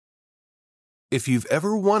If you've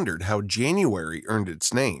ever wondered how January earned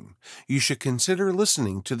its name, you should consider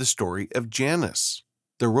listening to the story of Janus,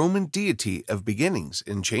 the Roman deity of beginnings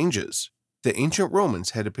and changes. The ancient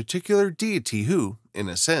Romans had a particular deity who, in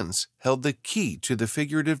a sense, held the key to the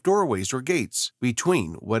figurative doorways or gates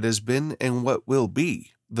between what has been and what will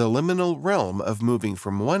be, the liminal realm of moving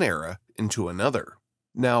from one era into another.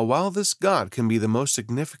 Now, while this god can be the most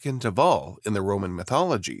significant of all in the Roman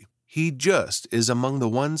mythology, he just is among the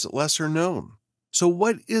ones lesser known. So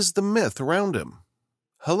what is the myth around him?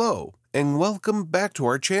 Hello, and welcome back to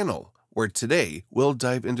our channel, where today we'll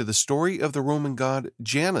dive into the story of the Roman god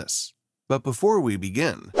Janus. But before we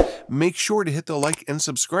begin, make sure to hit the like and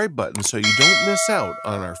subscribe button so you don't miss out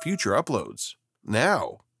on our future uploads.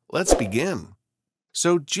 Now, let's begin.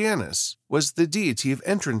 So Janus was the deity of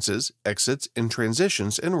entrances, exits, and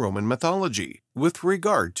transitions in Roman mythology, with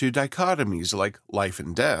regard to dichotomies like life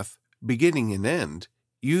and death, beginning and end,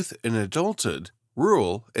 youth and adulthood,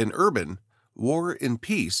 rural and urban, war and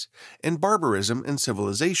peace, and barbarism and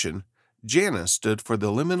civilization. Janus stood for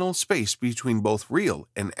the liminal space between both real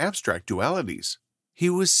and abstract dualities. He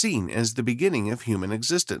was seen as the beginning of human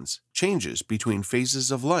existence, changes between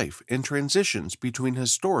phases of life, and transitions between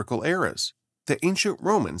historical eras. The ancient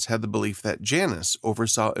Romans had the belief that Janus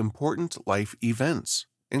oversaw important life events,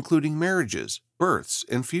 including marriages, births,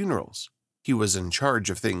 and funerals. He was in charge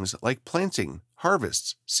of things like planting,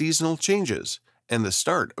 harvests, seasonal changes, and the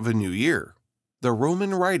start of a new year. The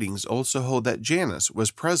Roman writings also hold that Janus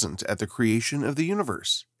was present at the creation of the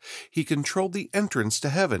universe. He controlled the entrance to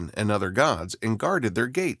heaven and other gods and guarded their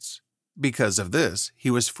gates. Because of this,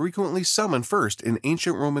 he was frequently summoned first in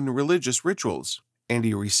ancient Roman religious rituals, and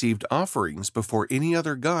he received offerings before any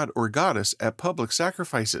other god or goddess at public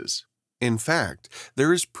sacrifices. In fact,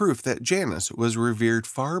 there is proof that Janus was revered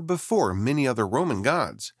far before many other Roman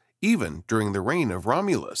gods, even during the reign of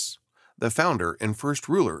Romulus, the founder and first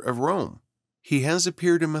ruler of Rome. He has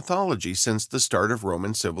appeared in mythology since the start of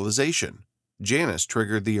Roman civilization. Janus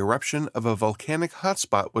triggered the eruption of a volcanic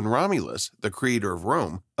hotspot when Romulus, the creator of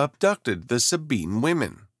Rome, abducted the Sabine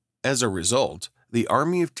women. As a result, the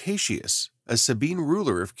army of Tatius, a Sabine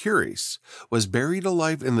ruler of Curis, was buried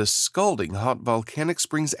alive in the scalding hot volcanic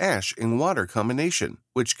springs ash and water combination,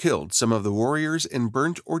 which killed some of the warriors and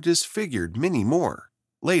burnt or disfigured many more.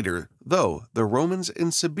 Later, though, the Romans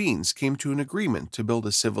and Sabines came to an agreement to build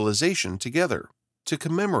a civilization together. To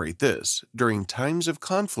commemorate this, during times of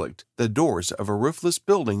conflict, the doors of a roofless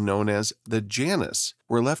building known as the Janus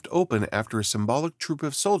were left open after a symbolic troop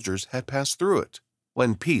of soldiers had passed through it.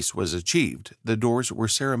 When peace was achieved, the doors were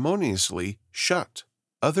ceremoniously shut.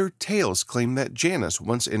 Other tales claim that Janus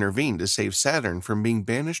once intervened to save Saturn from being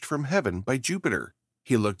banished from heaven by Jupiter.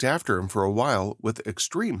 He looked after him for a while with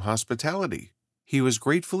extreme hospitality. He was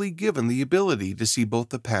gratefully given the ability to see both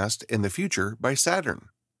the past and the future by Saturn.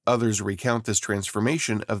 Others recount this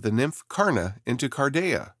transformation of the nymph Carna into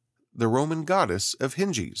Cardea, the Roman goddess of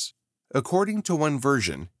hinges. According to one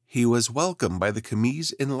version, he was welcomed by the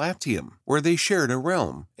𝐜𝐴𝐬 in Latium, where they shared a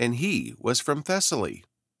realm, and he was from Thessaly.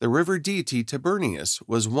 The river deity Tiberius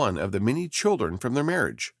was one of the many children from their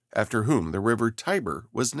marriage, after whom the river Tiber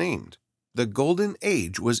was named. The Golden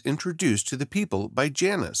Age was introduced to the people by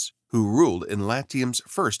Janus, who ruled in Latium's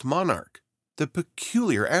first monarch. The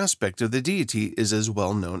peculiar aspect of the deity is his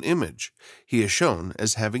well-known image. He is shown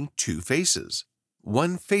as having two faces,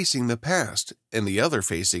 one facing the past and the other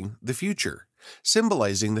facing the future,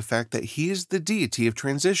 symbolizing the fact that he is the deity of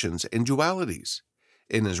transitions and dualities.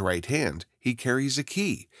 In his right hand, he carries a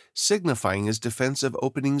key, signifying his defense of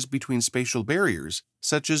openings between spatial barriers,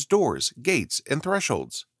 such as doors, gates, and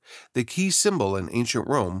thresholds. The key symbol in ancient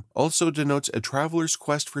Rome also denotes a traveler's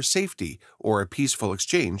quest for safety or a peaceful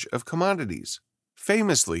exchange of commodities.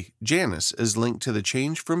 Famously, Janus is linked to the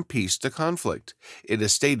change from peace to conflict. It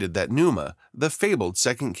is stated that Numa, the fabled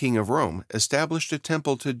second king of Rome, established a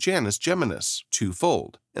temple to Janus Geminus,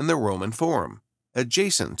 twofold, in the Roman Forum,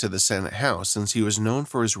 adjacent to the Senate House since he was known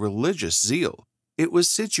for his religious zeal. It was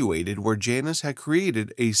situated where Janus had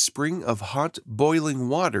created a spring of hot, boiling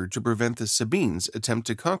water to prevent the Sabines' attempt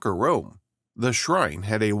to conquer Rome. The shrine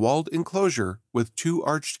had a walled enclosure with two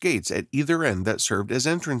arched gates at either end that served as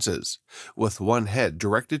entrances, with one head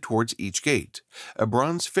directed towards each gate. A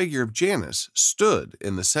bronze figure of Janus stood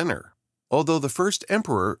in the center. Although the first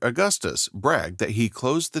emperor, Augustus, bragged that he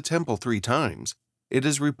closed the temple 3 times, it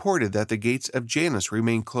is reported that the gates of Janus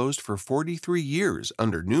remained closed for 43 years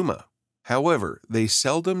under Numa. However, they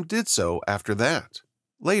seldom did so after that.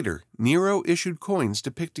 Later, Nero issued coins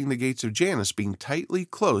depicting the gates of Janus being tightly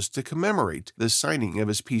closed to commemorate the signing of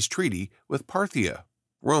his peace treaty with Parthia.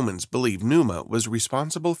 Romans believed Numa was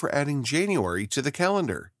responsible for adding January to the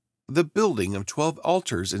calendar. the building of 12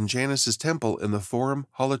 altars in Janus's temple in the Forum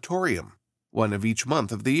Holitorium, one of each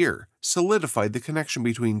month of the year, solidified the connection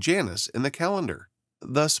between Janus and the calendar.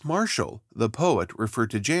 Thus Martial, the poet, referred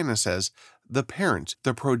to Janus as the parent,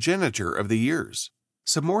 the progenitor of the years.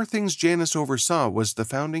 Some more things Janus oversaw was the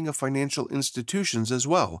founding of financial institutions as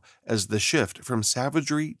well as the shift from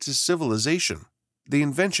savagery to civilization. The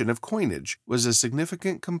invention of coinage was a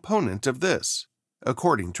significant component of this.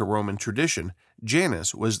 According to Roman tradition,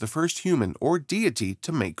 Janus was the first human or deity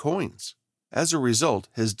to make coins. As a result,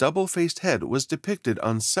 his double-faced head was depicted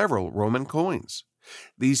on several Roman coins.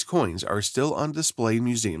 These coins are still on display in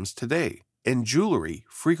museums today, and jewelry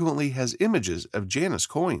frequently has images of Janus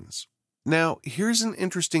coins. Now, here's an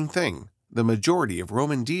interesting thing. The majority of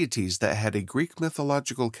Roman deities that had a Greek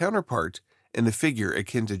mythological counterpart and a figure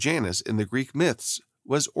akin to Janus in the Greek myths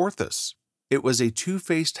was Orthus. It was a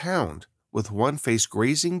two-faced hound, with one face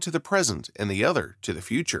grazing to the present and the other to the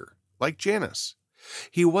future, like Janus.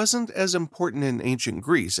 He wasn't as important in ancient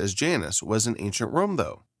Greece as Janus was in ancient Rome,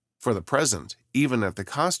 though. For the present, even if the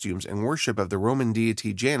costumes and worship of the Roman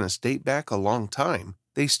deity Janus date back a long time,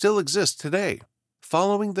 they still exist today.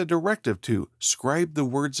 Following the directive to scribe the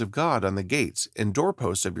words of God on the gates and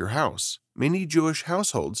doorposts of your house, many Jewish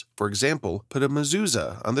households, for example, put a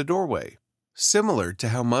mezuzah on the doorway. Similar to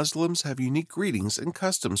how Muslims have unique greetings and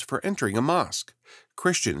customs for entering a mosque,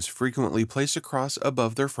 Christians frequently place a cross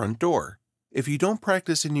above their front door. If you don't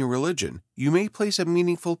practice in your religion, you may place a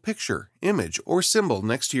meaningful picture, image, or symbol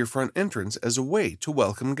next to your front entrance as a way to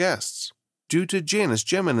welcome guests. Due to Janus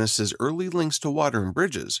Geminus's early links to water and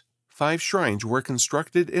bridges, 5 shrines were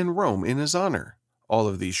constructed in Rome in his honor. All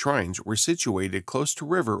of these shrines were situated close to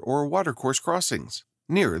river or watercourse crossings.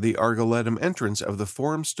 Near the Argoletum entrance of the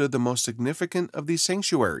Forum stood the most significant of these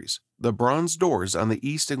sanctuaries. The bronze doors on the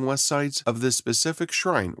east and west sides of this specific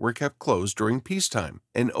shrine were kept closed during peacetime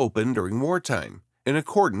and open during wartime, in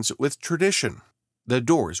accordance with tradition. The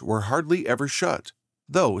doors were hardly ever shut,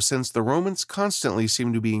 though since the Romans constantly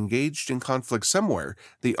seemed to be engaged in conflict somewhere,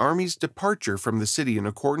 the army's departure from the city in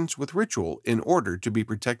accordance with ritual in order to be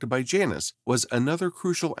protected by Janus was another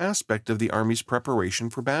crucial aspect of the army's preparation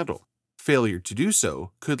for battle. Failure to do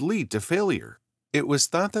so could lead to failure. It was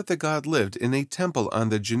thought that the god lived in a temple on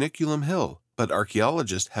the Janiculum Hill, but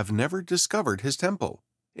archaeologists have never discovered his temple.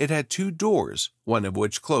 It had 2 doors, one of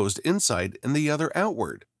which closed inside and the other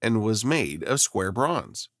outward, and was made of square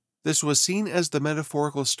bronze. This was seen as the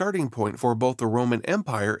metaphorical starting point for both the Roman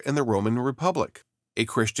Empire and the Roman Republic. A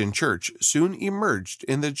Christian church soon emerged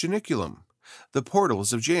in the Janiculum. The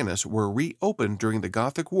portals of Janus were reopened during the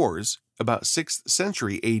Gothic Wars, about 6th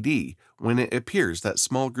century AD, when it appears that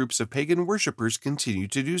small groups of pagan worshippers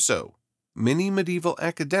continued to do so. Many medieval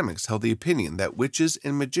academics held the opinion that witches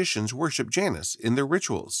and magicians worshipped Janus in their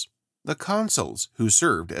rituals. The consuls, who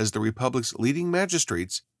served as the Republic's leading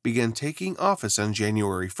magistrates, began taking office on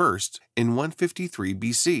January 1st in 153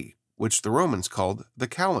 BC, which the Romans called the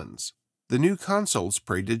Kalends. The new consuls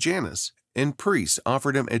prayed to Janus, and priests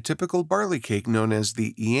offered him a typical barley cake known as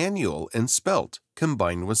the 𝐤𝐤𝐤 and spelt,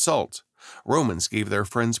 combined with salt. Romans gave their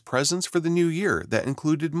friends presents for the new year that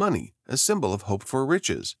included money, a symbol of hope for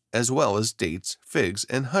riches, as well as dates, figs,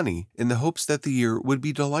 and honey in the hopes that the year would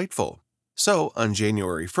be delightful. So, on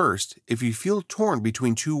January 1st, if you feel torn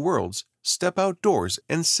between 2 worlds, step outdoors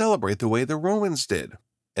and celebrate the way the Romans did.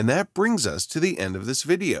 And that brings us to the end of this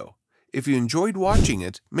video. If you enjoyed watching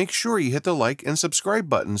it, make sure you hit the like and subscribe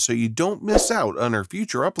button so you don't miss out on our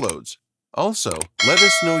future uploads. Also, let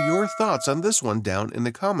us know your thoughts on this one down in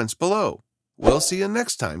the comments below. We'll see you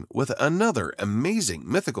next time with another amazing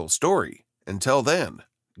mythical story. Until then,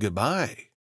 goodbye.